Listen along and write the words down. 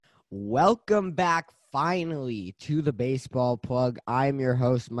Welcome back finally to the Baseball Plug. I'm your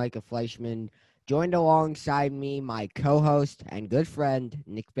host, Micah Fleischman. Joined alongside me, my co-host and good friend,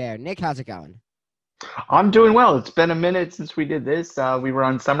 Nick Bear. Nick, how's it going? I'm doing well. It's been a minute since we did this. We were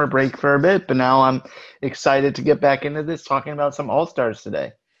on summer break for a bit, but now I'm excited to get back into this, talking about some All-Stars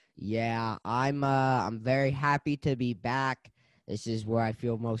today. Yeah, I'm very happy to be back. This is where I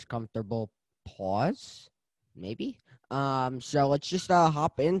feel most comfortable. Pause, maybe. So let's just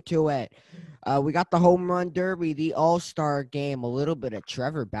hop into it. We got the home run derby, the All-Star game, a little bit of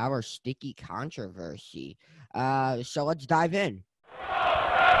Trevor Bauer sticky controversy. So let's dive in.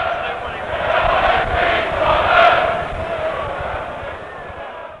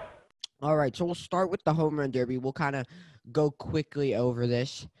 All right, so we'll start with the home run derby. We'll kind of go quickly over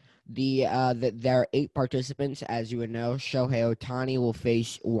this. There are 8 participants, as you would know. Shohei Ohtani will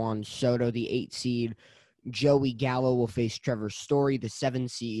face Juan Soto, the 8 seed. Joey Gallo will face Trevor Story, the 7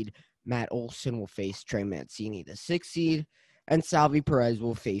 seed. Matt Olson will face Trey Mancini, the 6 seed. And Salvi Perez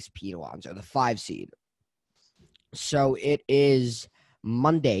will face Pete Alonso, the 5 seed. So it is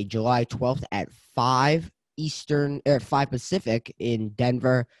Monday, July 12th at 5 Pacific in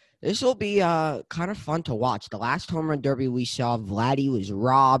Denver. This will be kind of fun to watch. The last home run derby we saw, Vladdy was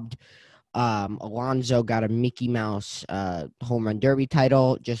robbed. Alonso got a Mickey Mouse home run derby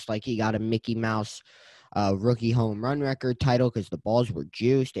title, just like he got a Mickey Mouse rookie home run record title because the balls were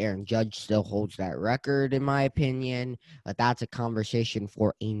juiced. Aaron Judge still holds that record, in my opinion. But that's a conversation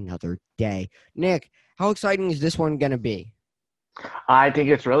for another day. Nick, how exciting is this one going to be? I think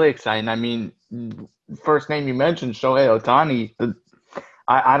it's really exciting. I mean, first name you mentioned, Shohei Ohtani,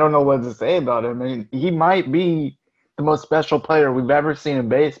 I don't know what to say about him. I mean, he might be the most special player we've ever seen in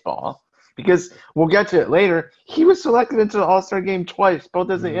baseball because we'll get to it later. He was selected into the All-Star game twice,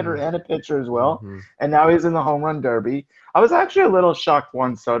 both as a hitter and a pitcher as well, and now he's in the home run derby. I was actually a little shocked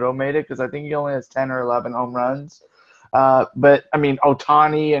Juan Soto made it because I think he only has 10 or 11 home runs. But, I mean,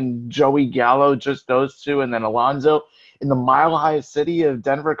 Ohtani and Joey Gallo, just those two, and then Alonso in the mile-high city of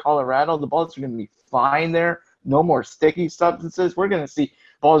Denver, Colorado, the balls are going to be flying there. No more sticky substances. We're going to see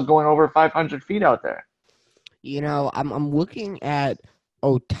balls going over 500 feet out there. You know, I'm looking at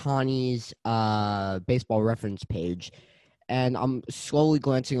Ohtani's baseball reference page, and I'm slowly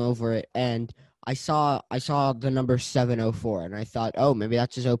glancing over it, and I saw the number 704, and I thought, oh, maybe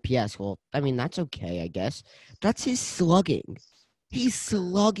that's his OPS. Well, I mean, that's okay, I guess. That's his slugging. He's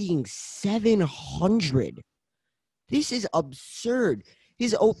slugging 700. This is absurd.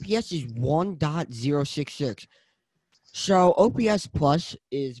 His OPS is 1.066. So OPS plus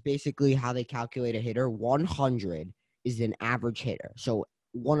is basically how they calculate a hitter. 100 is an average hitter. So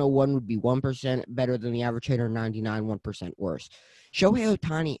 101 would be 1% better than the average hitter, 99, 1% worse. Shohei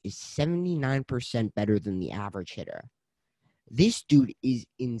Ohtani is 79% better than the average hitter. This dude is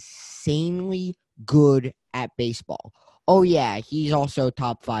insanely good at baseball. Oh, yeah, he's also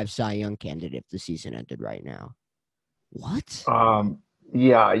top 5 Cy Young candidate if the season ended right now. What?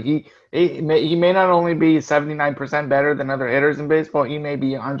 Yeah, he may not only be 79% better than other hitters in baseball, he may be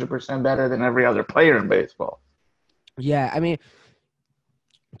 100% better than every other player in baseball. Yeah, I mean,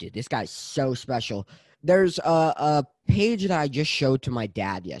 dude, this guy's so special. There's a page that I just showed to my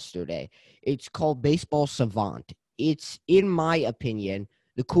dad yesterday. It's called Baseball Savant. It's, in my opinion,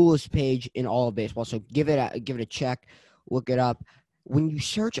 the coolest page in all of baseball. So give it a check, look it up. When you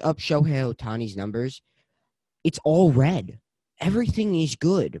search up Shohei Ohtani's numbers, it's all red. Everything is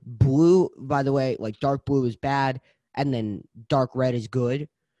good. Blue, by the way, like dark blue is bad, and then dark red is good.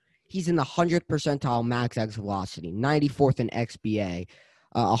 He's in the 100th percentile max exit velocity, 94th in XBA,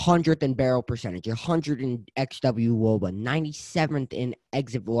 100th in barrel percentage, 100th in XW WOBA, 97th in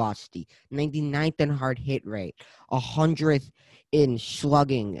exit velocity, 99th in hard hit rate, 100th in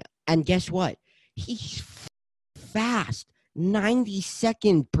slugging. And guess what? He's fast,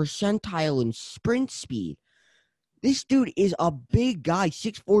 92nd percentile in sprint speed. This dude is a big guy,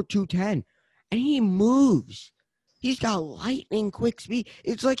 6'4", 210, and he moves. He's got lightning quick speed.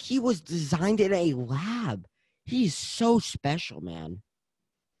 It's like he was designed in a lab. He's so special, man.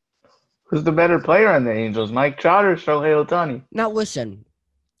 Who's the better player on the Angels, Mike Trout or Shohei Ohtani? Now, listen,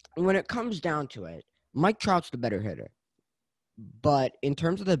 when it comes down to it, Mike Trout's the better hitter. But in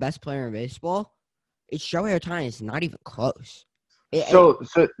terms of the best player in baseball, it's Shohei Ohtani. It's not even close. So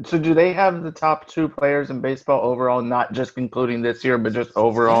do they have the top 2 players in baseball overall, not just including this year, but just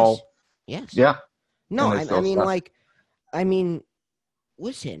overall? Yes. Yeah. No, I mean,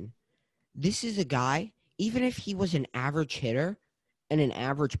 listen, this is a guy, even if he was an average hitter and an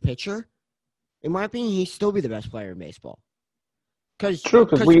average pitcher, in my opinion, he'd still be the best player in baseball. True,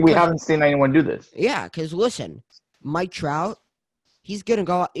 because we haven't seen anyone do this. Yeah, because listen, Mike Trout He's gonna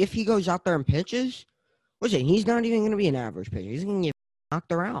go if he goes out there and pitches. Listen, he's not even gonna be an average pitcher. He's gonna get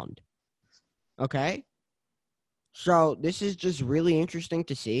knocked around. Okay, so this is just really interesting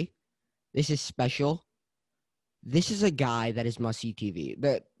to see. This is special. This is a guy that is must-see TV.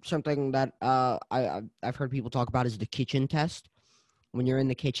 That something that I've heard people talk about is the kitchen test. When you're in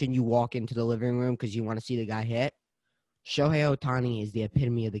the kitchen, you walk into the living room because you want to see the guy hit. Shohei Ohtani is the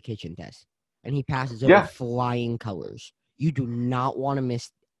epitome of the kitchen test, and he passes it Yeah. with flying colors. You do not want to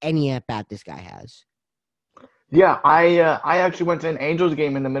miss any at-bat this guy has. Yeah, I actually went to an Angels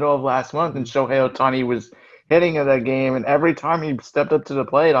game in the middle of last month, and Shohei Ohtani was hitting in that game, and every time he stepped up to the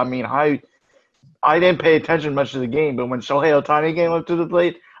plate, I mean, I didn't pay attention much to the game, but when Shohei Ohtani came up to the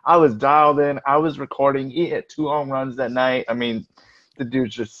plate, I was dialed in. I was recording. He hit 2 home runs that night. I mean, the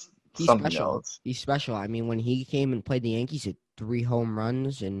dude's just He's something special. else. He's special. I mean, when he came and played the Yankees, hit 3 home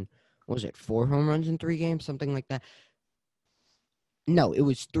runs and what was it, 4 home runs in 3 games, something like that. No, it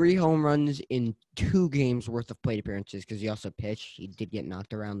was 3 home runs in 2 games worth of plate appearances because he also pitched. He did get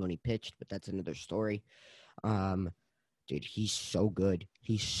knocked around when he pitched, but that's another story. Dude, he's so good.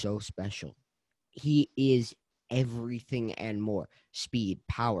 He's so special. He is everything and more. Speed,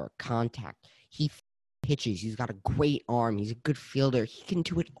 power, contact. He pitches. He's got a great arm. He's a good fielder. He can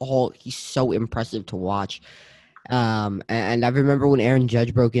do it all. He's so impressive to watch. And I remember when Aaron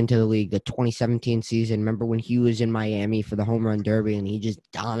Judge broke into the league, the 2017 season. Remember when he was in Miami for the home run derby and he just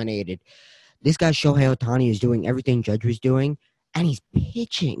dominated. This guy Shohei Ohtani is doing everything Judge was doing, and he's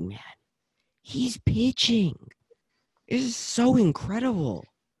pitching, man. He's pitching. This is so incredible.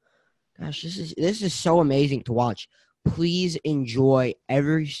 Gosh, this is so amazing to watch. Please enjoy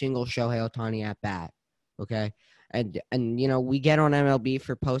every single Shohei Ohtani at bat. Okay? And you know, we get on MLB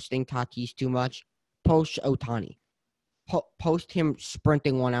for posting Tatis too much. Post Ohtani. Post him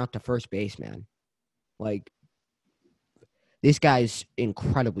sprinting one out to first base, man. Like, this guy's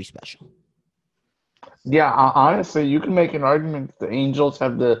incredibly special. Yeah, honestly, you can make an argument that the Angels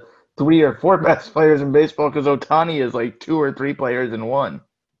have the 3 or 4 best players in baseball because Ohtani is like 2 or 3 players in one.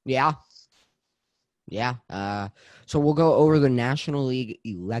 Yeah. Yeah. So we'll go over the National League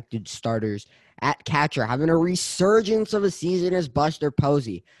elected starters. At catcher, having a resurgence of a season is Buster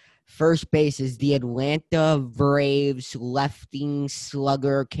Posey. First base is the Atlanta Braves lefting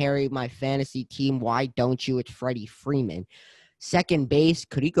slugger. Carry my fantasy team. Why don't you? It's Freddie Freeman. Second base,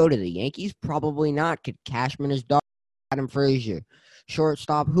 could he go to the Yankees? Probably not. Could Cashman his dog? Adam Frazier.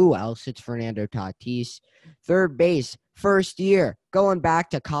 Shortstop, who else? It's Fernando Tatis. Third base, first year, going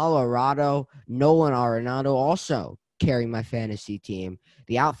back to Colorado, Nolan Arenado also carrying my fantasy team.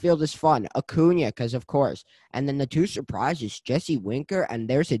 The outfield is fun. Acuna, because of course. And then the 2 surprises, Jesse Winker, and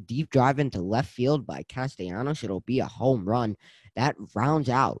there's a deep drive into left field by Castellanos. It'll be a home run. That rounds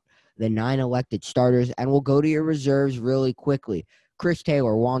out the 9 elected starters, and we'll go to your reserves really quickly. Chris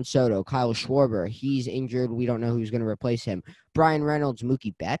Taylor, Juan Soto, Kyle Schwarber. He's injured. We don't know who's going to replace him. Brian Reynolds,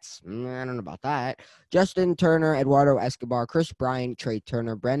 Mookie Betts. I don't know about that. Justin Turner, Eduardo Escobar, Chris Bryant, Trey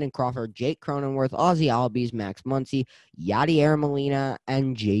Turner, Brandon Crawford, Jake Cronenworth, Ozzie Albies, Max Muncy, Yadier Molina,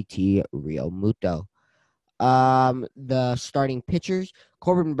 and JT Realmuto. The starting pitchers,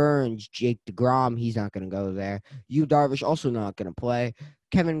 Corbin Burns, Jake DeGrom, he's not going to go there. Yu Darvish also not going to play.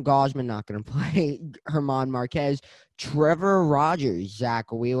 Kevin Gausman not going to play. Herman Marquez, Trevor Rogers,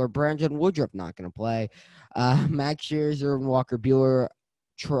 Zach Wheeler, Brandon Woodruff not going to play. Max Scherzer and Walker Buehler,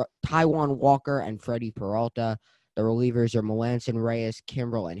 Taiwan Walker, and Freddie Peralta. The relievers are Melanson, Reyes,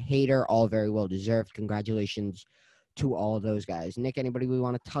 Kimbrel, and Hader, all very well deserved. Congratulations to all of those guys. Nick, anybody we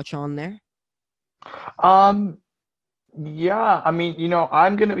want to touch on there? Yeah, I mean,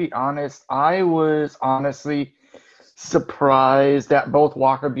 I'm gonna be honest. I was honestly surprised that both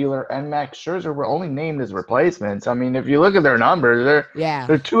Walker Buehler and Max Scherzer were only named as replacements. I mean, if you look at their numbers,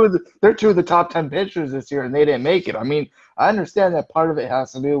 they're two of the top 10 pitchers this year, and they didn't make it. I mean, I understand that part of it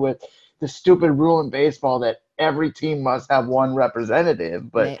has to do with the stupid rule in baseball that every team must have one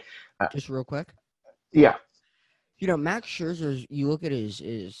representative. But just real quick, yeah. Max Scherzer, you look at his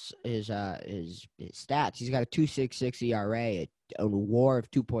stats. He's got a 2.66 ERA, a WAR of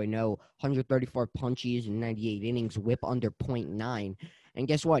 2.0, 134 punches in 98 innings, WHIP under 0.9. And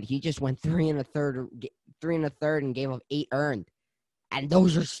guess what? He just went 3 1/3 and gave up 8 earned. And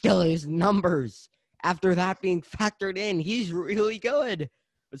those are still his numbers. After that being factored in, he's really good.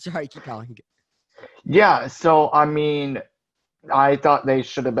 But sorry, keep going. Yeah, so I mean, I thought they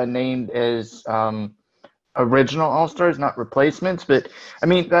should have been named as original All-Stars, not replacements. But I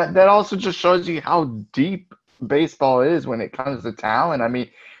mean, that also just shows you how deep baseball is when it comes to talent. I mean,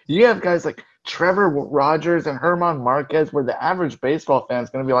 you have guys like Trevor Rogers and Herman Marquez, where the average baseball fan is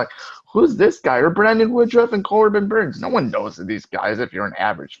going to be like, who's this guy? Or Brandon Woodruff and Corbin Burns. No one knows these guys if you're an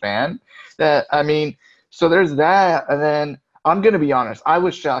average fan. So there's that. And then I'm going to be honest. I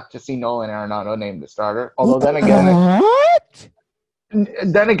was shocked to see Nolan Arenado named the starter. Although What?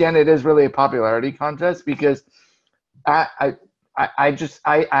 then again, it is really a popularity contest because I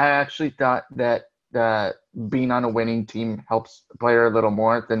I actually thought that being on a winning team helps a player a little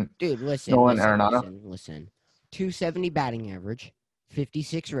more than Dude, listen, Nolan listen, Arenado. listen, listen. 270 batting average,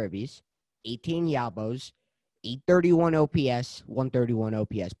 56 ribbies, 18 yabos, 831 OPS, 131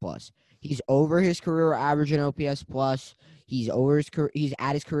 OPS plus. He's over his career average in OPS plus. He's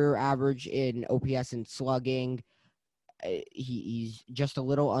at his career average in OPS and slugging. He's just a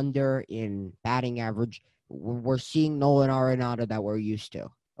little under in batting average. We're seeing Nolan Arenado that we're used to.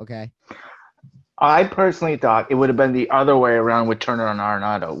 Okay. I personally thought it would have been the other way around with Turner and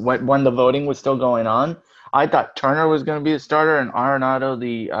Arenado. When the voting was still going on, I thought Turner was going to be the starter and Arenado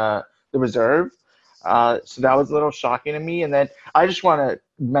the reserve. So that was a little shocking to me. And then I just want to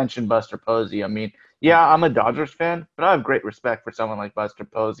mention Buster Posey. I mean, yeah, I'm a Dodgers fan, but I have great respect for someone like Buster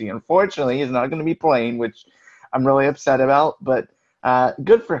Posey. Unfortunately, he's not going to be playing, which I'm really upset about. But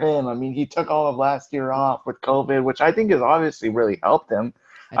good for him. I mean, he took all of last year off with COVID, which I think has obviously really helped him.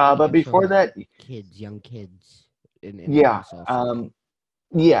 I think But it for before his that, young kids in the yeah, process.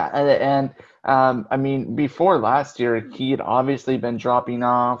 Yeah. yeah, I mean, before last year, he had obviously been dropping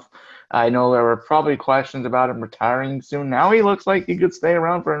off. I know there were probably questions about him retiring soon. Now he looks like he could stay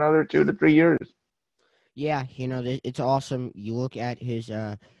around for another 2 to 3 years. Yeah, it's awesome. You look at his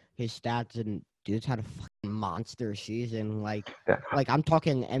stats, and dude's had a fucking monster season. Yeah, I'm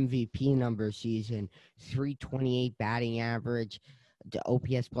talking MVP number season, 328 batting average, the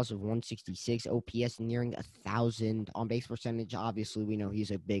OPS plus of 166, OPS nearing 1,000, on base percentage. Obviously, we know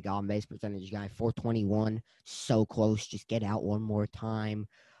he's a big on base percentage guy. 421, so close. Just get out one more time.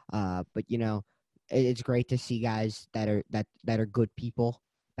 But it's great to see guys that are good people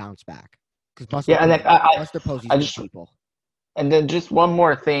bounce back. Because yeah, and then Buster Posey's I good just people. and then just one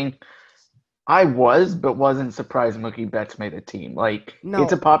more thing. I was, but wasn't surprised Mookie Betts made a team. Like it's No,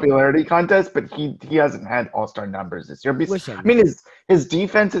 a popularity contest, but he hasn't had all-star numbers this year. I listen, mean, his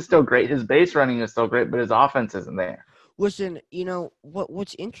defense is still great, his base running is still great, but his offense isn't there. listen.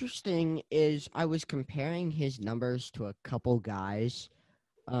 What's interesting is I was comparing his numbers to a couple guys,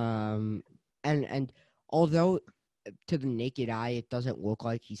 um, and although to the naked eye it doesn't look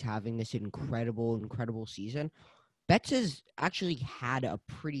like he's having this incredible season, Betts has actually had a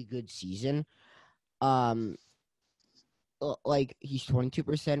pretty good season. Um, like he's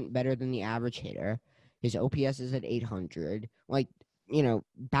 22% better than the average hitter. His OPS is at 800.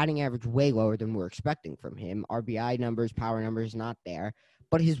 Batting average way lower than we're expecting from him. RBI numbers, power numbers not there,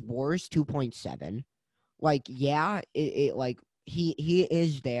 but his WAR is 2.7. Yeah, he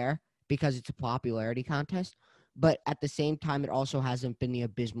is there because it's a popularity contest, but at the same time it also hasn't been the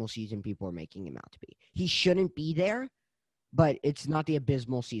abysmal season people are making him out to be. He shouldn't be there, but it's not the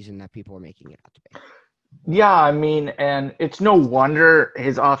abysmal season that people are making it out to be. Yeah, I mean, and it's no wonder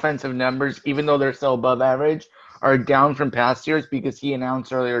his offensive numbers, even though they're still above average, are down from past years because he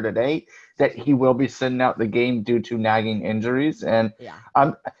announced earlier today that he will be sitting out the game due to nagging injuries. And Yeah.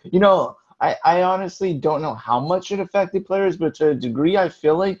 I honestly don't know how much it affected players, but to a degree, I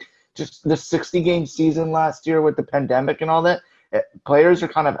feel like just the 60 game season last year with the pandemic and all that, players are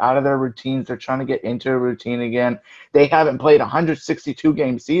kind of out of their routines. They're trying to get into a routine again. They haven't played a 162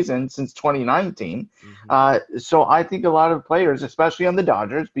 game season since 2019. So I think a lot of players, especially on the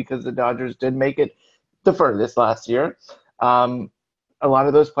Dodgers, because the Dodgers did make it the furthest last year, a lot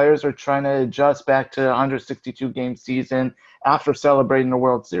of those players are trying to adjust back to 162 game season after celebrating the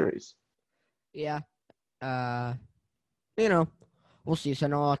World Series. Yeah. Uh, you know, we'll see. So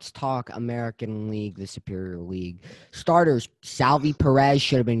now let's talk American League, the Superior League. Starters, Salvi Perez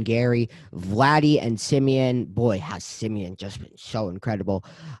should have been Gary. Vladdy and Simeon. Boy, has Simeon just been so incredible.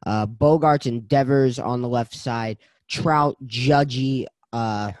 Bogarts and Devers on the left side. Trout, Judgy,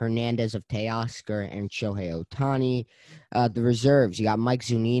 Hernandez of Teoscar, and Shohei Ohtani. The reserves, you got Mike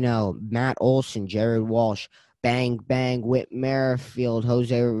Zunino, Matt Olson, Jared Walsh, Bang Bang, Whit Merrifield,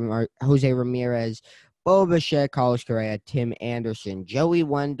 Jose Ramirez, Bo Bichette, Carlos Correa, Tim Anderson, Joey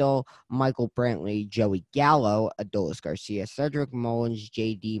Wendell, Michael Brantley, Joey Gallo, Adolis Garcia, Cedric Mullins,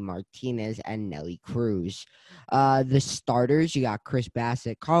 J.D. Martinez, and Nelly Cruz. The starters, you got Chris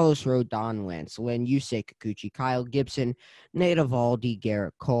Bassett, Carlos Rodon, Lance Lynn, Yusei Kikuchi, Kyle Gibson, Nate Eovaldi,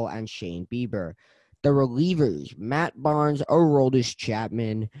 Garrett Cole, and Shane Bieber. The relievers, Matt Barnes, Aroldis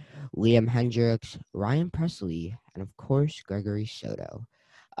Chapman, Liam Hendricks, Ryan Presley, and of course, Gregory Soto.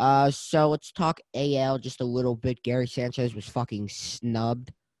 So let's talk AL just a little bit. Gary Sanchez was fucking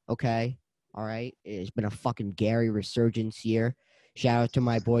snubbed. Okay, all right. It's been a fucking Gary resurgence year. Shout out to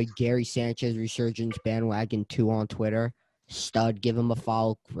my boy Gary Sanchez Resurgence Bandwagon 2 on Twitter. Stud, give him a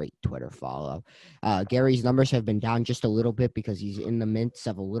follow. Great Twitter follow. Gary's numbers have been down just a little bit because he's in the midst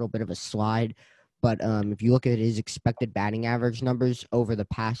of a little bit of a slide. But if you look at his expected batting average numbers over the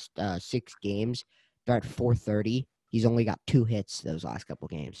past 6 games, they're at 430. He's only got 2 hits those last couple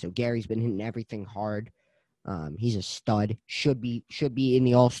games. So Gary's been hitting everything hard. He's a stud. Should be in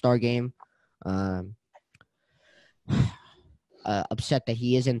the All-Star game. Upset that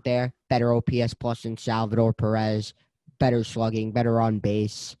he isn't there. Better OPS plus than Salvador Perez. Better slugging. Better on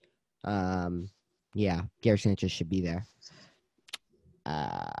base. Yeah, Gary Sanchez should be there.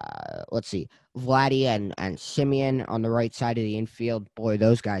 Let's see. Vladdy and Simeon on the right side of the infield. Boy,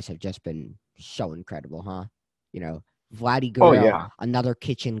 those guys have just been so incredible, huh? You know, Vladdy Guerrero, yeah. another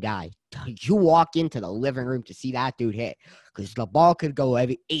kitchen guy. You walk into the living room to see that dude hit because the ball could go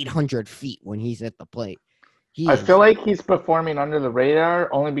every 800 feet when he's at the plate. I feel like he's performing under the radar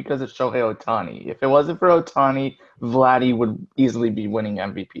only because it's Shohei Ohtani. If it wasn't for Ohtani, Vladdy would easily be winning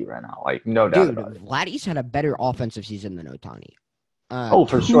MVP right now. Like, no doubt about it. Vladdy's had a better offensive season than Ohtani.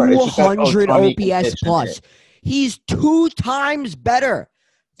 For sure. 200 OPS plus. He's 2 times better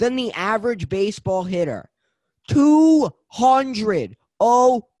than the average baseball hitter. 200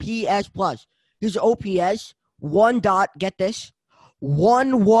 OPS plus. His OPS, get this,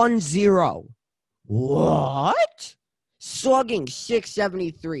 110. What? Slugging,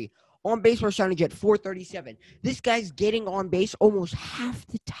 673. On base percentage at 437. This guy's getting on base almost half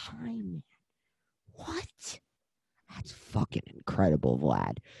the time. What? That's fucking incredible,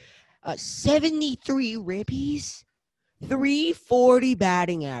 Vlad. 73 ribbies, 340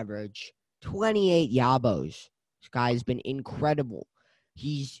 batting average, 28 yabos. This guy's been incredible.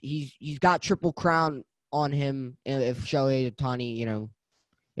 He's got Triple Crown on him. If Shohei Ohtani, you know,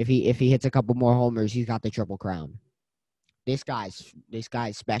 if he hits a couple more homers, he's got the Triple Crown. This guy's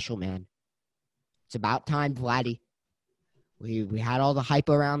special, man. It's about time, Vladdy. We had all the hype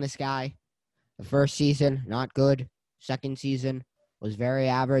around this guy. The first season, not good. Second season was very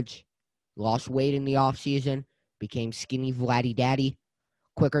average. Lost weight in the offseason. Became skinny Vladdy Daddy.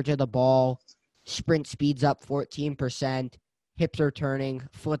 Quicker to the ball. Sprint speeds up 14%. Hips are turning.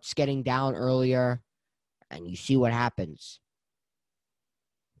 Foot's getting down earlier. And you see what happens.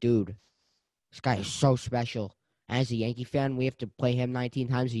 Dude, this guy is so special. As a Yankee fan, we have to play him 19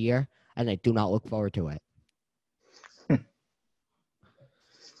 times a year, and I do not look forward to it.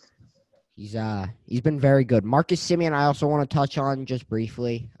 He's been very good. Marcus Semien, I also want to touch on just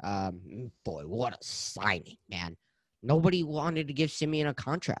briefly. Boy, what a signing, man. Nobody wanted to give Semien a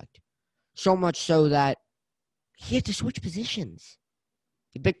contract. So much so that he had to switch positions.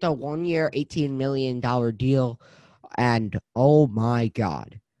 He picked a 1-year, $18 million deal, and oh my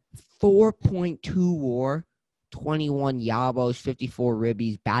God. 4.2 WAR, 21 yabos, 54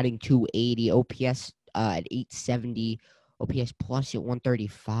 ribbies, batting 280, OPS at 870, OPS plus at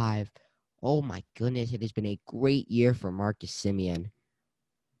 135. Oh my goodness, it has been a great year for Marcus Semien.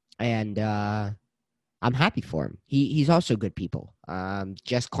 And I'm happy for him. He's also good people.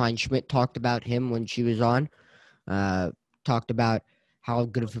 Jess Kleinschmidt talked about him when she was on. Talked about how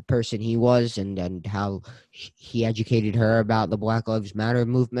good of a person he was and how he educated her about the Black Lives Matter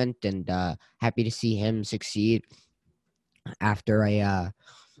movement, and happy to see him succeed after a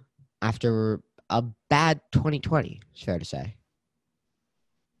bad 2020, it's fair to say.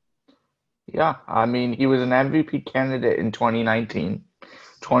 Yeah, I mean, he was an MVP candidate in 2019.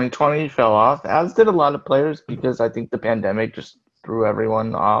 2020 fell off, as did a lot of players, because I think the pandemic just threw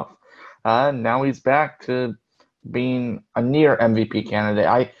everyone off. Now he's back to being a near MVP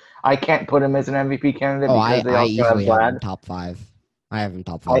candidate. I can't put him as an MVP candidate because they also have Vlad. Have him top 5. I have him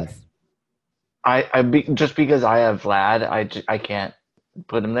top 5. Just because I have Vlad, I can't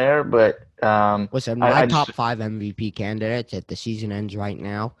put him there. But listen, my top 5 MVP candidates at the season ends right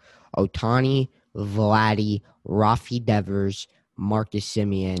now: Ohtani, Vladdy, Rafi Devers, Marcus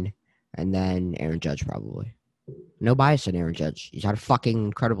Semien, and then Aaron Judge probably. No bias on Aaron Judge. He's had a fucking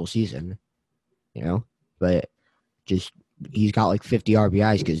incredible season, you know, but just he's got like 50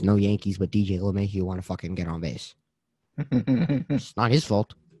 RBIs because no Yankees but DJ LeMahieu want to fucking get on base. It's not his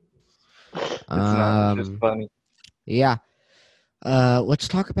fault. It's not. It's just funny. Yeah. Let's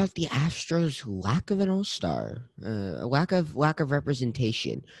talk about the Astros' lack of an all-star, lack of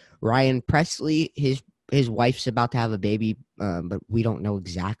representation. Ryan Presley, his wife's about to have a baby, but we don't know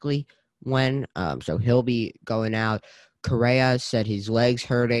exactly when. So he'll be going out. Correa said his leg's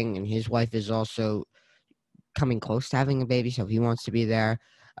hurting, and his wife is also coming close to having a baby, so he wants to be there.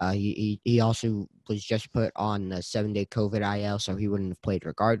 He also was just put on the 7-day COVID IL, so he wouldn't have played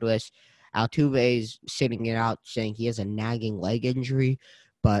regardless. Altuve's sitting it out, saying he has a nagging leg injury,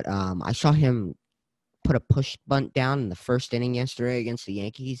 but I saw him put a push bunt down in the first inning yesterday against the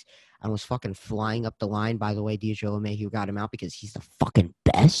Yankees and was fucking flying up the line. By the way, DJ LeMahieu got him out because he's the fucking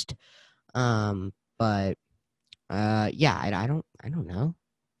best. But yeah, I don't know.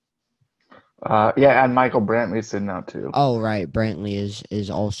 Yeah, and Michael Brantley's sitting out too. Oh right, Brantley is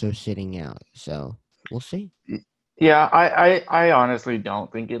also sitting out, so we'll see. Yeah, I honestly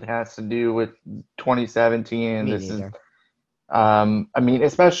don't think it has to do with 2017. Me This is, neither. I mean,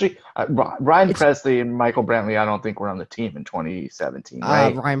 especially Ryan It's Presley and Michael Brantley. I don't think were on the team in 2017,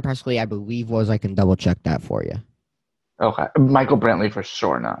 right? Ryan Presley, I believe was. I can double check that for you. Okay, Michael Brantley for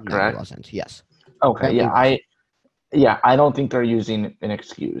sure not, No, he correct? wasn't. Yes, Okay, Brantley was. yeah, I don't think they're using an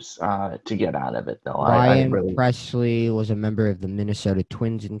excuse to get out of it though. I Ryan really. Presley was a member of the Minnesota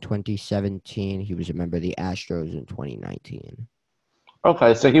Twins in 2017. He was a member of the Astros in 2019.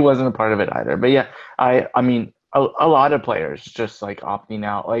 Okay, so he wasn't a part of it either. But yeah, I mean a lot of players just like opting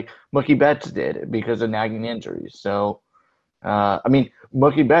out, like Mookie Betts did because of nagging injuries. So I mean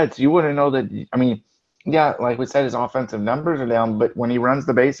Mookie Betts, you wouldn't know that. I mean, yeah, like we said, his offensive numbers are down, but when he runs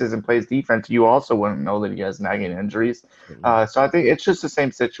the bases and plays defense, you also wouldn't know that he has nagging injuries. So I think it's just the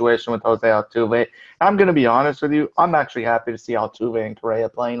same situation with Jose Altuve. I'm gonna be honest with you, I'm actually happy to see Altuve and Correa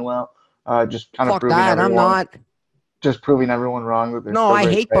playing well. Just kind of Fuck proving that. I'm everyone not. just proving everyone wrong that they're No, still I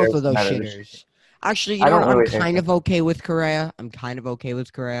great hate both players of and those that it shitters. Actually, you I know what? don't I'm really hate kind them. of okay with Correa.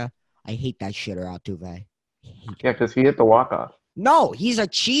 I hate that shitter Altuve. I hate Yeah, him. because he hit the walk off. No, he's a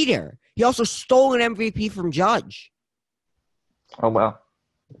cheater. He also stole an MVP from Judge. Oh well.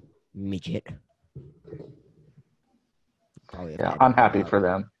 Midget. Probably Yeah, offended I'm by happy that. for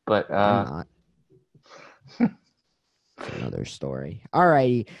them, but I'm not. It's another story.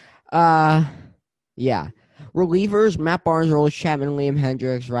 Alrighty. Yeah. Relievers, Matt Barnes, Rollins Chapman, Liam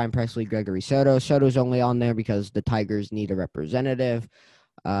Hendricks, Ryan Presley, Gregory Soto. Soto's only on there because the Tigers need a representative.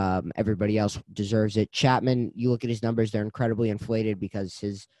 Everybody else deserves it. Chapman, you look at his numbers, they're incredibly inflated because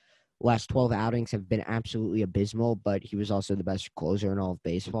his last 12 outings have been absolutely abysmal, but he was also the best closer in all of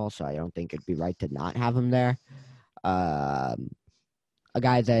baseball, so I don't think it'd be right to not have him there. Um, a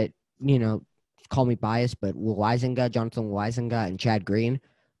guy that, you know, call me biased, but Jonathan Weisinga, and Chad Green,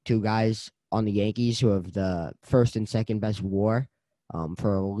 two guys on the Yankees who have the first and second best WAR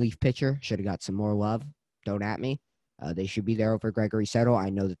for a relief pitcher. Should have got some more love. Don't at me. They should be there over Gregory Soto. I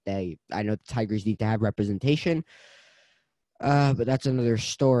know the Tigers need to have representation, but that's another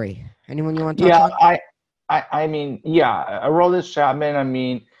story. Anyone you want to touch yeah, on? I mean, yeah, Aroldis Chapman. I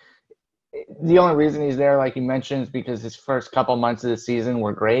mean, the only reason he's there, like you mentioned, is because his first couple months of the season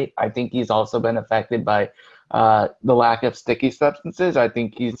were great. I think he's also been affected by the lack of sticky substances. I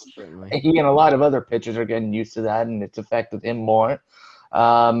think Certainly. he and a lot of other pitchers are getting used to that, and it's affected him more.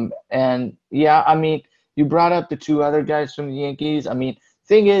 And yeah, I mean, you brought up the two other guys from the Yankees. I mean,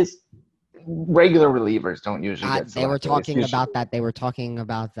 thing is, regular relievers don't usually get They were selected. It's talking usually about that. They were talking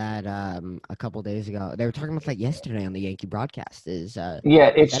about that a couple days ago. They were talking about that yesterday on the Yankee broadcast. Is yeah,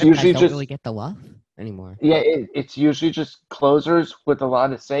 it's setup guys usually don't really just get the love anymore. yeah, it's usually just closers with a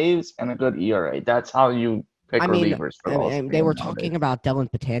lot of saves and a good ERA. That's how you pick I mean, relievers for the Hall of they Fame were nowadays. talking about Dylan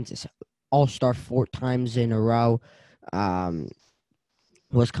Betances, All-Star 4 times in a row. Um,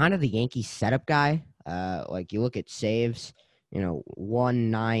 was kind of the Yankees setup guy. Like you look at saves,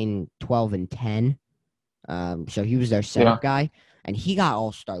 1, 9, 12, and 10. So he was their Yeah, setup guy, and he got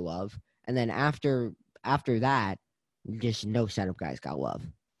All-Star love. And then after that, just no setup guys got love.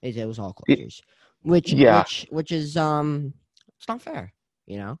 It was all Y- closers, which yeah, which which is it's not fair,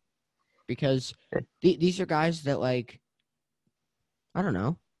 because these are guys that, like, I don't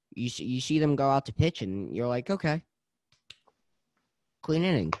know. You see them go out to pitch, and you're like, okay, clean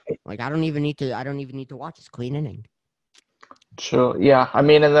inning. Like I don't even need to watch this clean inning. true. Yeah, I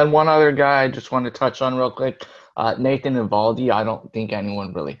mean, and then one other guy I just want to touch on real quick, Nathan Eovaldi. I don't think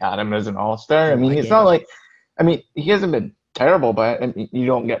anyone really had him as an All-Star. I Oh, mean, I it's did. not like, I mean, he hasn't been terrible, but I mean, you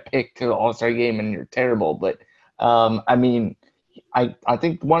don't get picked to the All-Star game and you're terrible. But I mean, I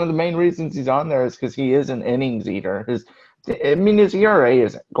think one of the main reasons he's on there is because he is an innings eater. His ERA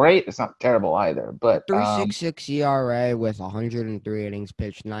isn't great. It's not terrible either. But 3.66 ERA with 103 innings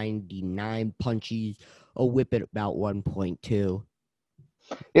pitched, 99 punchies, a whip at about 1.2.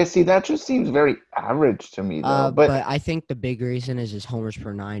 yeah, see, that just seems very average to me, though. But But I think the big reason is his homers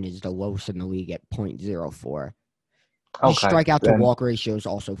per nine is the lowest in the league at .04. His okay, strikeout to then walk ratio is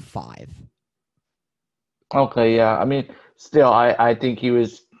also 5. okay, yeah. I mean, still, I think he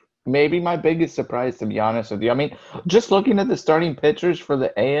was. maybe my biggest surprise, to be honest with you. I mean, just looking at the starting pitchers for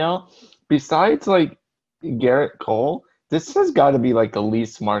the AL, besides like Garrett Cole, this has got to be like the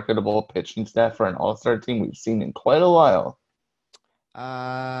least marketable pitching staff for an All-Star team we've seen in quite a while.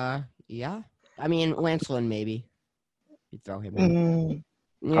 Yeah. I mean, Lance Lynn, maybe you throw him in.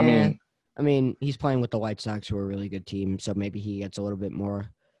 Mm, I Yeah. mean, I mean, he's playing with the White Sox, who are a really good team, so maybe he gets a little bit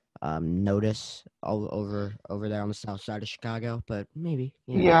more notice over there on the south side of Chicago. But maybe,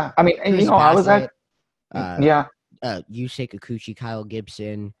 yeah. I mean, and, Chris I was Bassett, at uh, yeah. Yusei Kikuchi, Kyle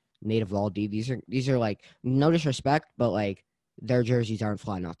Gibson, Nate Eovaldi. These are like no disrespect, but like their jerseys aren't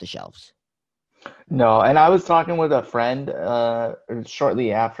flying off the shelves. No, and I was talking with a friend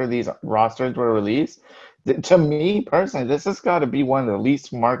shortly after these rosters were released. To me personally, this has got to be one of the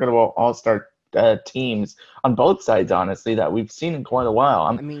least marketable All-Star teams on both sides, honestly, that we've seen in quite a while.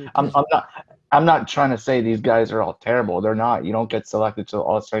 I mean, I'm, because I'm not, I'm not trying to say these guys are all terrible. They're not. You don't get selected to the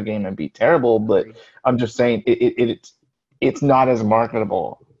All-Star game and be terrible, but agreed. I'm just saying it's not as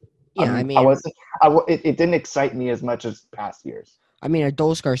marketable. Yeah, I I mean, wasn't. It didn't excite me as much as past years.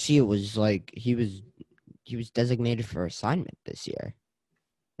 Adolis Garcia was like he was designated for assignment this year,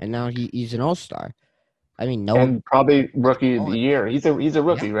 and now he's an all-star. I mean, Noah And probably rookie of the Mullins. year. He's a Yeah,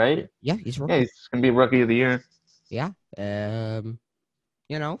 rookie, right? yeah, he's a Yeah, rookie. he's gonna be rookie of the year. Yeah.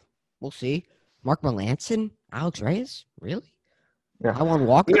 You know, we'll see. Mark Melanson, Alex Reyes, really? Yeah, Taiwan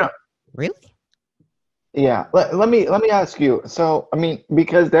Walker, yeah, really? yeah. Let me ask you. So, I mean,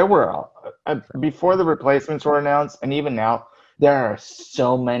 because there were before the replacements were announced, and even now, there are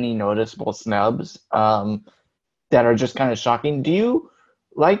so many noticeable snubs that are just kind of shocking. Do you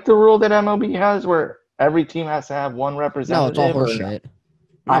like the rule that MLB has, where every team has to have one No, it's all representative, or no? horseshit.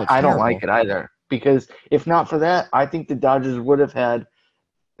 No, it's I don't like terrible. it either. Because if not for that, I think the Dodgers would have had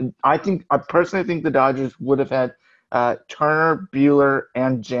I personally think the Dodgers would have had Turner, Bueller,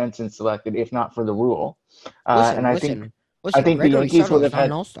 and Jansen selected if not for the rule. And Listen, I think listen, I listen. think the Gregory Yankees Soto would is have not an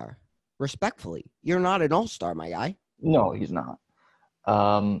had all-star. Respectfully, you're not an all-star, my guy. no, he's not.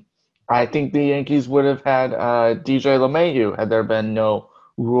 Um, I think the Yankees would have had DJ LeMahieu had there been no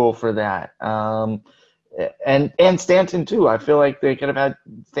rule for that. And Stanton too. I feel like they could have had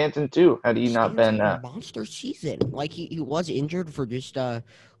Stanton too had he not Stan's been. had a monster season. Like he was injured for just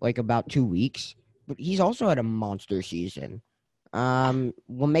like about 2 weeks, but he's also had a monster season.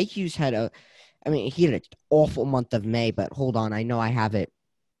 LeMahieu's had a I mean, he had an awful month of May, but hold on, I know I have it.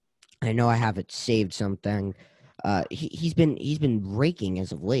 I know I have it saved something. He's been raking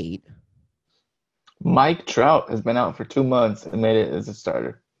as of late. Mike Trout has been out for 2 months and made it as a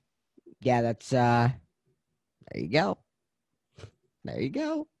starter. Yeah, that's there you go. There you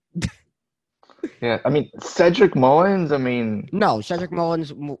go. Yeah, I mean Cedric Mullins. I mean, No, Cedric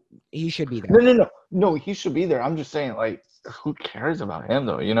Mullins, he should be no, there. no, no, no. He should be there. I'm just saying, like, who cares about him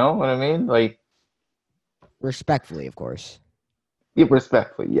though? You know what I mean? Like, Respectfully, of course.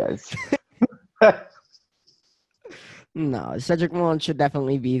 respectfully, yes. No, Cedric Mullins should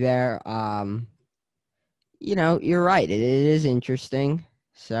definitely be there. You're right. It is interesting.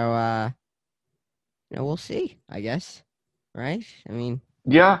 So, we'll see, I guess. Right? I mean,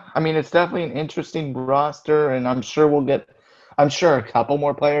 Yeah, I mean it's definitely an interesting roster, and I'm sure we'll get. I'm sure a couple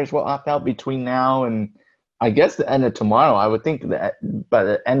more players will opt out between now and I guess the end of tomorrow. I would think that by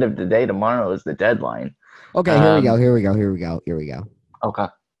the end of the day tomorrow is the deadline. okay, here we go. Um, Here we go. Here we go. Here we go. okay.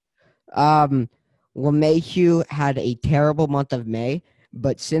 Um, LeMahieu had a terrible month of May,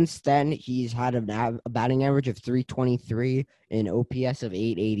 but since then he's had a batting average of 323 and OPS of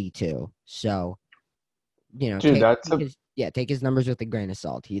 882. So, Dude, take his numbers with a grain of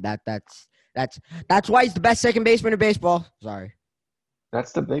salt. That's why he's the best second baseman in baseball. Sorry.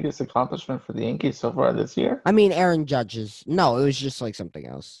 that's the biggest accomplishment for the Yankees so far this year. I mean, Aaron Judge's. No, it was just like something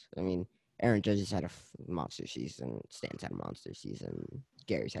else. I mean, Aaron Judge's had a monster season. Stan's had a monster season.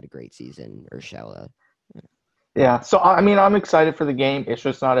 Gary's had a great season. Urshela. Yeah, so I mean, I'm excited for the game. It's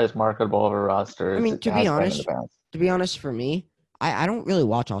just not as marketable of a roster I as mean, it has been in the past. for me, I don't really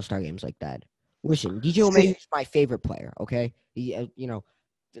watch All-Star games like that. Listen, DJ See, LeMahieu is my favorite player. Okay,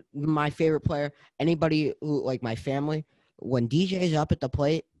 my favorite player. Anybody who like my family, when DJ is up at the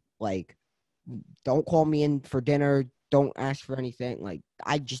plate, like, don't call me in for dinner. Don't ask for anything. Like,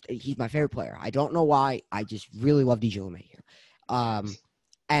 he's my favorite player. I don't know why. I just really love DJ LeMahieu.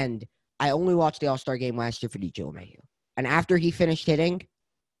 And I only watched the All-Star game last year for DJ LeMahieu. And after he finished hitting,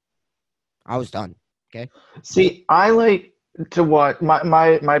 I was done. Okay. see, I like to watch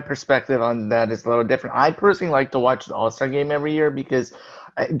my perspective on that is a little different. I personally like to watch the All-Star game every year because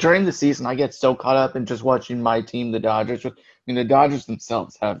during the season I get so caught up in just watching my team, the Dodgers. I mean, the Dodgers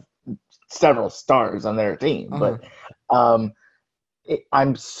themselves have several stars on their team, Uh-huh. but um,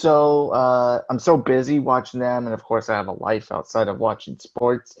 I'm so busy watching them, and of course I have a life outside of watching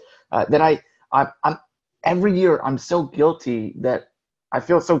sports. That I'm every year I'm so guilty that I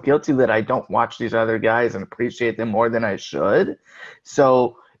feel so guilty that I don't watch these other guys and appreciate them more than I should.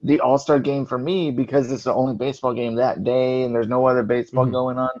 So the All-Star game for me, because it's the only baseball game that day and there's no other baseball Mhm.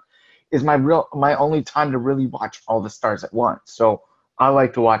 going on, is my only time to really watch all the stars at once. So I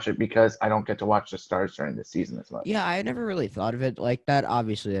like to watch it because I don't get to watch the stars during the season as much. Yeah, I never really thought of it like that.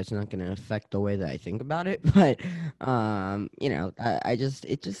 Obviously, that's not going to affect the way that I think about it, but I just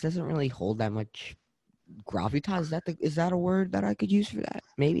it just doesn't really hold that much gravitas. Is that a word that I could use for that?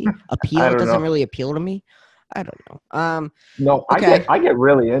 Maybe I appeal. It don't doesn't know. really appeal to me. I don't know. No, I get Okay. I get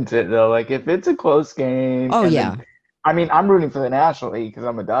really into it though. Like if it's a close game, Oh and then, yeah. I mean, I'm rooting for the National League because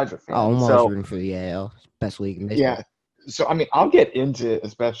I'm a Dodger Oh, fan. I'm always So rooting for the AL, best league in baseball. yeah, so I mean, I'll get into it,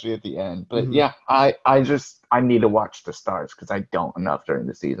 especially at the end. But Hmm. yeah, I need to watch the stars because I don't enough during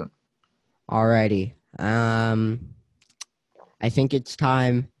the season. Alrighty. I think it's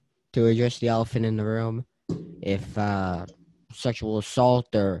time to address the elephant in the room. If sexual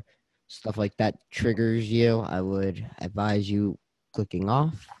assault or stuff like that triggers you, I would advise you clicking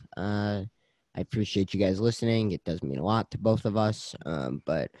off. I appreciate you guys listening. It does mean a lot to both of us.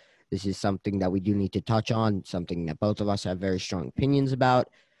 But this is something that we do need to touch on, something that both of us have very strong opinions about.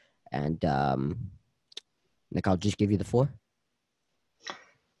 And Nick, I'll just give you the floor.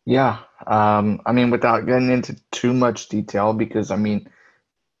 Yeah, I mean, without getting into too much detail, because I mean,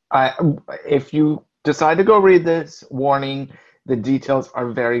 I if you decide to go read this, warning, the details are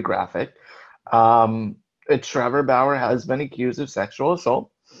very graphic. Um, Trevor Bauer has been accused of sexual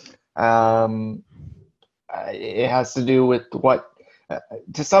assault. Um, it has to do with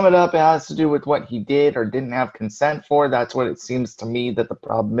to sum it up, it has to do with what he did or didn't have consent for. That's what it seems to me that the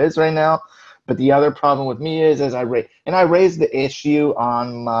problem is right now. But the other problem with me is, as I raised the issue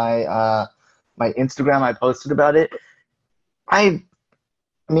on my Instagram. I posted about it. I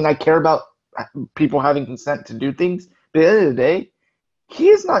I mean, I care about people having consent to do things, but at the end of the day, he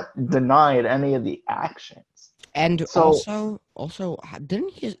is not denied any of the actions. And So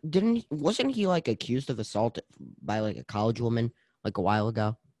wasn't he like accused of assault by like a college woman like a while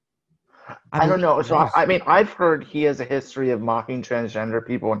ago? I I don't believe know. he So was. I mean, I've heard he has a history of mocking transgender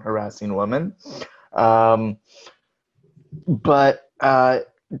people and harassing women. Um, but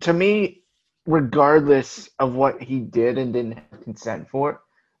to me, regardless of what he did and didn't have consent for,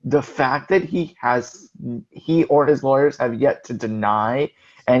 the fact that he or his lawyers have yet to deny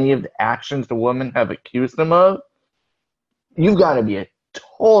any of the actions the women have accused him of, you've got to be a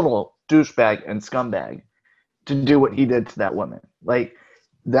total douchebag and scumbag to do what he did to that woman. Like,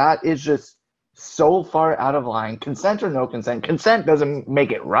 that is just so far out of line. Consent or no consent, consent doesn't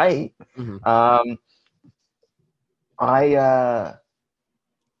make it right. Mhm. Um, I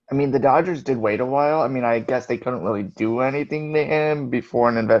I mean, the Dodgers did wait a while. I mean, I guess they couldn't really do anything to him before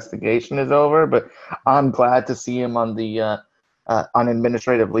an investigation is over, but I'm glad to see him on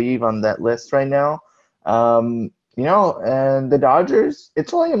administrative leave on that list right now. And the Dodgers,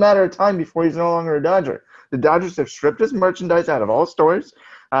 it's only a matter of time before he's no longer a Dodger. The Dodgers have stripped his merchandise out of all stores.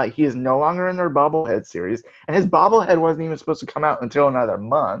 He is no longer in their bobblehead series, and his bobblehead wasn't even supposed to come out until another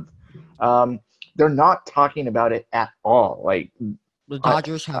month. Um, they're not talking about it at all. Like, The I,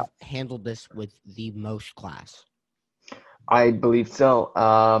 Dodgers have handled this with the most class. I believe so.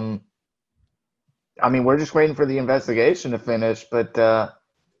 I mean, we're just waiting for the investigation to finish, but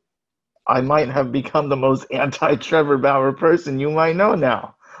I might have become the most anti-Trevor Bauer person you might know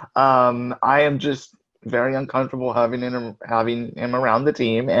now. I am just very uncomfortable having him around the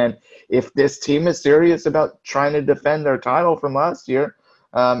team, and if this team is serious about trying to defend their title from last year,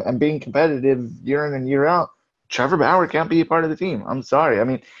 and being competitive year in and year out, Trevor Bauer can't be a part of the team. I'm sorry. I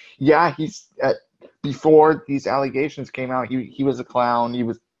mean, yeah, before these allegations came out, he was a clown. He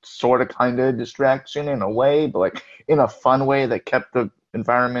was sort of kind of a distraction in a way, but like in a fun way that kept the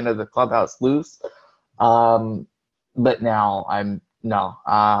environment of the clubhouse loose. Um, but now I'm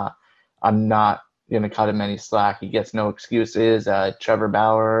not gonna cut him any slack. He gets no excuses. Trevor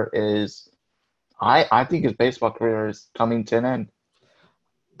Bauer is I think his baseball career is coming to an end.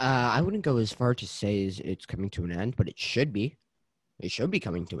 I wouldn't go as far to say as it's coming to an end, but it should be. It should be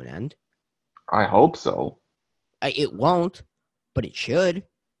coming to an end. I hope so. It won't, but it should.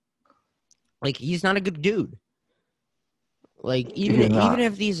 Like he's not a good dude. Like even He's even not.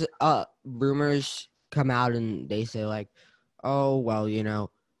 if these rumors come out and they say like, oh well, and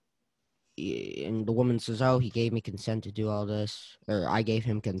the woman says, oh, he gave me consent to do all this, or I gave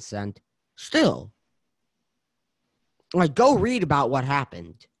him consent. Still, like go read about what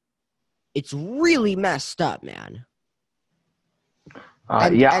happened. It's really messed up, man.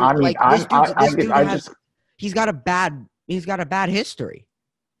 Yeah, And I mean, like this dude I just he's got a bad history.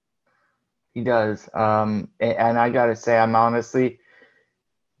 he does. And I gotta say, I'm honestly,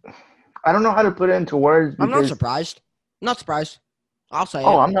 I don't know how to put it into words I'm not because surprised. Not surprised. I'll say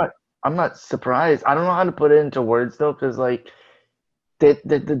oh, it. I'm not surprised. I don't know how to put it into words though, because like, did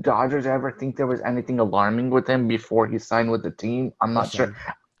the Dodgers ever think there was anything alarming with him before he signed with the team? I'm not sure. Listen,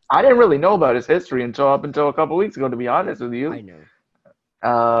 I didn't really know about his history until up until a couple weeks ago, to be honest with I you. know.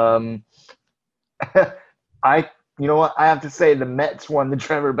 Um, I you know what? I have to say the Mets won the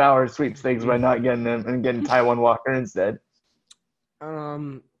Trevor Bauer sweepstakes by not getting him and getting Taiwan Walker instead.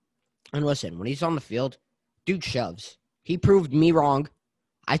 Um, and listen, when he's on the field, dude shoves. He proved me wrong.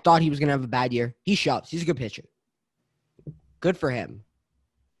 I thought he was gonna have a bad year. He shoves. He's a good pitcher. Good for him.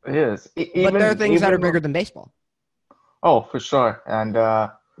 It is But there are things that are even bigger than baseball. oh for sure. And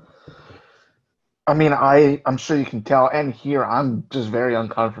I mean I'm sure you can tell and hear I'm just very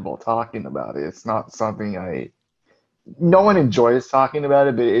uncomfortable talking about it. It's not something I no one enjoys talking about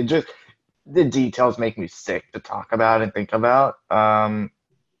it, but it just the details make me sick to talk about and think about.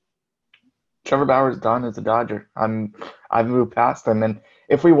 Trevor Bauer's done as a Dodger. I've moved past him, and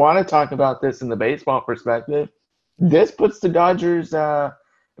if we want to talk about this in the baseball perspective, this puts the Dodgers. I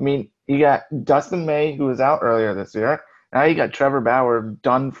mean, you got Dustin May, who was out earlier this year. Now you got Trevor Bauer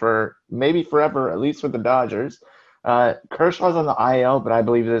done for maybe forever, at least with the Dodgers. Kershaw's on the IL, but I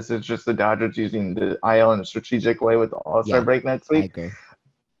believe this is just the Dodgers using the IL in a strategic way with the All Star Yeah, break next I week. agree.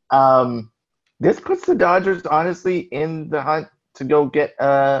 Um, this puts the Dodgers honestly in the hunt to go get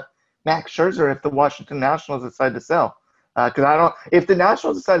Max Scherzer if the Washington Nationals decide to sell. Because I don't, if the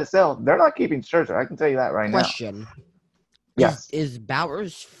Nationals decide to sell, they're not keeping Scherzer. I can tell you that right now. Question: Yes. Is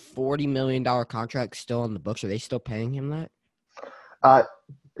Bauer's $40 million contract still on the books? Are they still paying him that? Uh,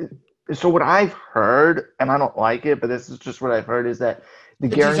 so what I've heard, and I don't like it, but this is just what I've heard, is that the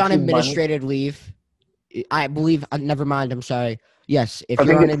Since he's on guaranteed money. administrative leave, I believe. Never mind. I'm sorry. Yes, if I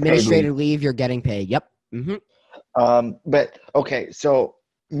you're think on it's paid leave. administrative leave, you're getting paid. Yep. Mm-hmm. But okay, so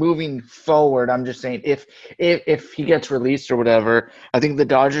moving forward, I'm just saying if he gets released or whatever, I think the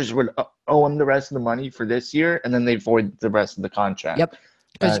Dodgers would owe him the rest of the money for this year, and then they void the rest of the contract. Yep.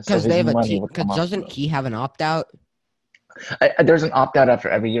 Because So they his have a money team. would Because come off. doesn't he have an opt out? There's an opt out after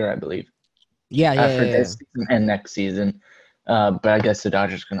every year, I believe, Yeah, yeah, after yeah, yeah. this season and next season. But I guess the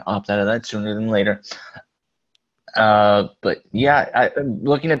Dodgers are going to opt out of that sooner than later. But yeah,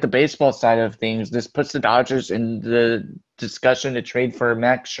 looking at the baseball side of things, this puts the Dodgers in the discussion to trade for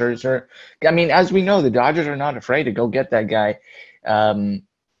Max Scherzer. I mean, as we know, the Dodgers are not afraid to go get that guy.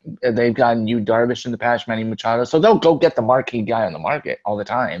 They've gotten Yu Darvish in the past, Manny Machado, so they'll go get the marquee guy on the market all the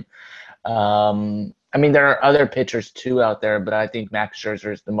time. I mean, there are other pitchers too out there, but I think Max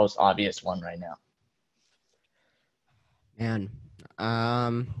Scherzer is the most obvious one right now. Man,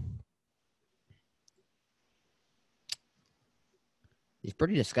 he's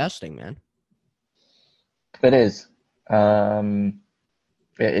pretty disgusting, man. It is.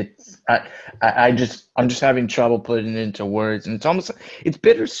 It's I'm just having trouble putting it into words, and it's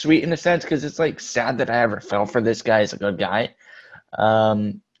bittersweet in a sense because it's like sad that I ever fell for this guy as a good guy.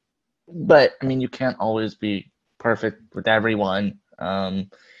 But I mean, you can't always be perfect with everyone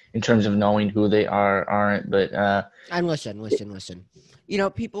in terms of knowing who they aren't. But And listen. You know,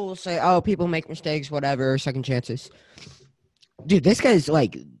 people will say, "Oh, people make mistakes, whatever, second chances." Dude, this guy's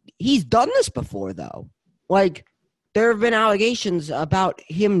like, he's done this before, though. Like, there have been allegations about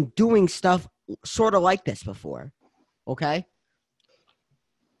him doing stuff sort of like this before. Okay?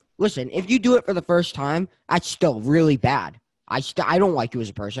 Listen, if you do it for the first time, that's still really bad. I don't like you as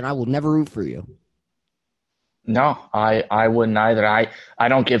a person. I will never root for you. no, I wouldn't either. I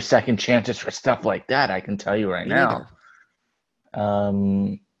don't give second chances for stuff like that. I can tell you right Me now.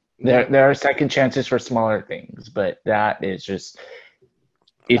 neither. There are second chances for smaller things, but that is just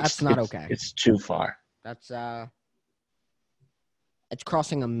That's not okay. It's too far. That's it's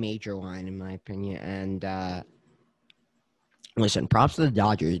crossing a major line in my opinion. And listen, props to the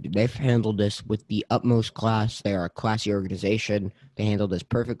Dodgers. They've handled this with the utmost class. They are a classy organization. They handled this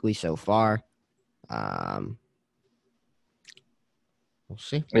perfectly so far. We'll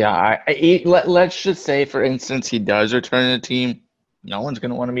see. Yeah, let's just say, for instance, he does return to the team. No one's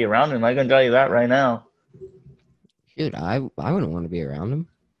gonna want to be around him. I can tell you that right now. Dude, I wouldn't want to be around him.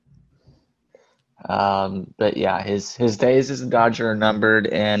 But yeah, his days as a Dodger are numbered,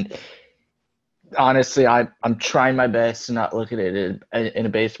 and honestly, I'm trying my best to not look at it in a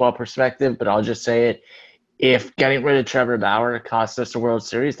baseball perspective, but I'll just say it. If getting rid of Trevor Bauer costs us a World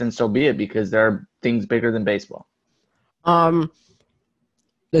Series, then so be it, because there are things bigger than baseball.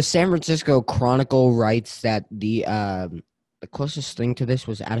 The San Francisco Chronicle writes that the the closest thing to this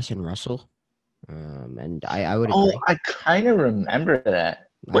was Addison Russell, and I would Oh, agree. I kind of remember that.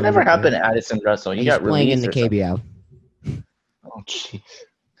 I would Whatever happened agree. to Addison Russell? He He's got playing in released the or something. KBO. Oh, jeez.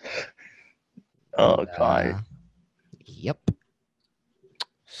 And Oh, God. yep.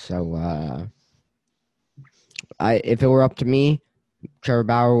 So if it were up to me, Trevor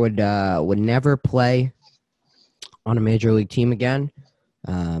Bauer would never play on a major league team again.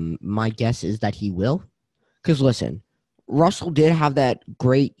 My guess is that he will. Because listen, Russell did have that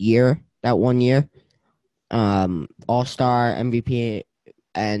great year, that 1 year, All-Star MVP,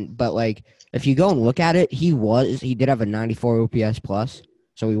 but like if you go and look at it, he did have a 94 OPS plus,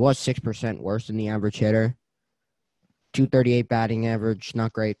 so he was 6% worse than the average hitter. 238 batting average,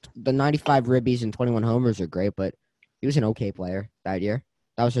 not great. The 95 ribbies and 21 homers are great, but he was an okay player that year.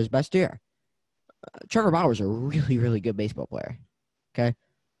 That was his best year. Trevor Bauer's a really, really good baseball player. Okay,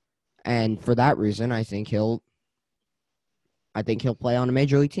 and for that reason, I think he'll play on a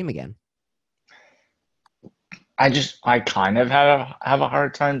major league team again. I kind of have a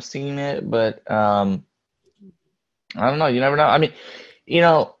hard time seeing it, but I don't know. You never know. I mean, you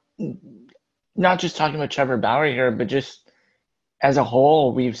know, not just talking about Trevor Bauer here, but just as a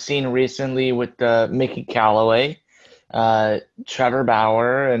whole, we've seen recently with Mickey Callaway, Trevor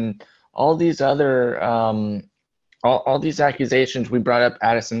Bauer, and all these other all these accusations. We brought up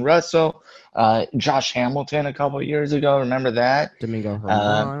Addison Russell, Josh Hamilton a couple of years ago. Remember that? Domingo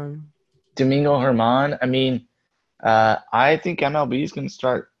Uh, Herman. Domingo Herman. I mean, I think MLB is going to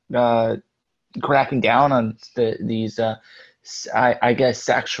start cracking down on these, I guess,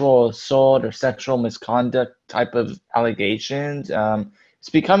 sexual assault or sexual misconduct type of allegations. It's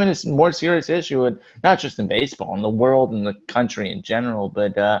becoming a more serious issue, not just in baseball, in the world and the country in general.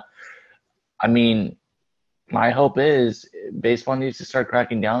 But I mean, my hope is baseball needs to start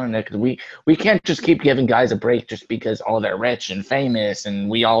cracking down on it because we can't just keep giving guys a break just because they're rich and famous and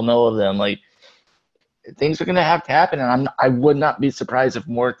we all know of them. Like things are going to have to happen, and I would not be surprised if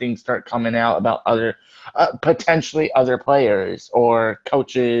more things start coming out about other potentially other players or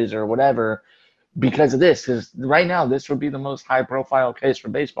coaches or whatever because of this. Because right now, this would be the most high-profile case for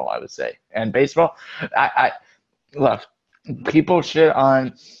baseball, I would say. And baseball, I look, people shit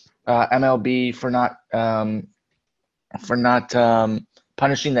on MLB for not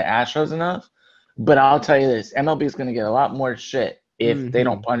punishing the Astros enough, but I'll tell you this: MLB is going to get a lot more shit if they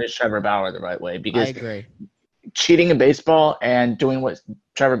don't punish Trevor Bauer the right way. I Because agree. cheating in baseball and doing what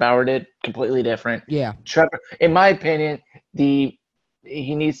Trevor Bauer did, completely different. Yeah. Trevor, in my opinion, he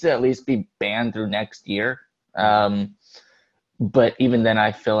needs to at least be banned through next year. But even then,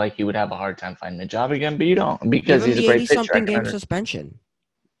 I feel like he would have a hard time finding a job again. But you don't because Give him he's a the great pitcher. 80-something game suspension.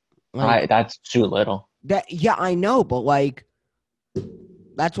 Like That's too little. that. Yeah, I know, but like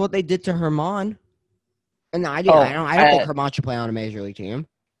that's what they did to Herman. And I don't think Herman should play on a major league team.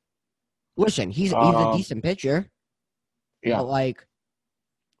 Listen, he's a decent pitcher. Yeah. But like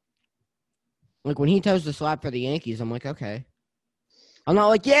when he toes the slap for the Yankees, I'm like, okay. I'm not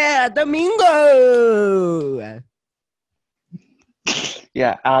like, yeah, Domingo.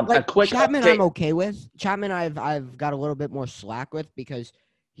 Yeah. A quick Chapman, update. I'm okay with. Chapman, I've got a little bit more slack with because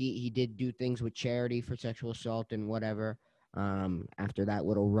he did do things with charity for sexual assault and whatever. After that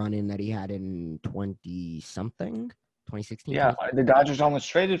little run-in that he had in 20-something, 2016. Yeah, the Dodgers almost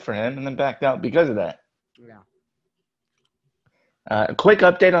traded for him and then backed out because of that. Yeah. A quick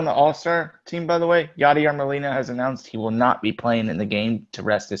update on the All-Star team, by the way. Yadier Molina has announced he will not be playing in the game to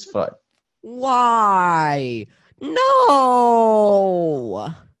rest his foot. Why?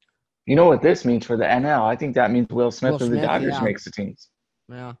 No. You know what this means for the NL? I think that means Will Smith of the Smith, Dodgers yeah. makes the teams.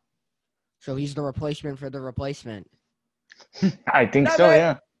 Yeah. So he's the replacement for the replacement. I think so,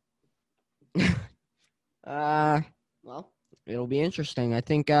 yeah. Well, it'll be interesting. I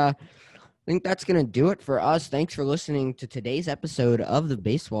think that's going to do it for us. Thanks for listening to today's episode of The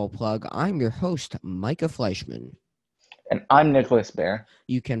Baseball Plug. I'm your host, Micah Fleischman. And I'm Nicholas Bear.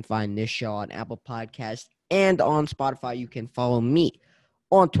 You can find this show on Apple Podcasts and on Spotify. You can follow me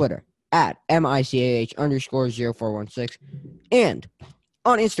on Twitter at MICAH_0416 and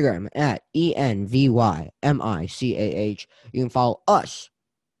on Instagram at ENVYMICAH. You can follow us,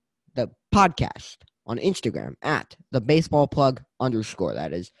 the podcast, on Instagram at the baseball plug _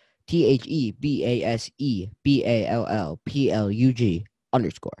 that is THEBASEBALLPLUG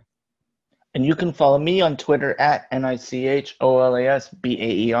 _ And you can follow me on Twitter at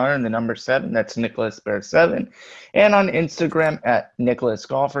NICHOLASBAER and the number 7. That's Nicholas Bear 7. And on Instagram at Nicholas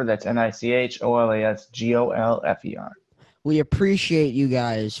Golfer. That's NICHOLASGOLFER. We appreciate you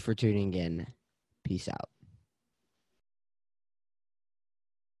guys for tuning in. Peace out.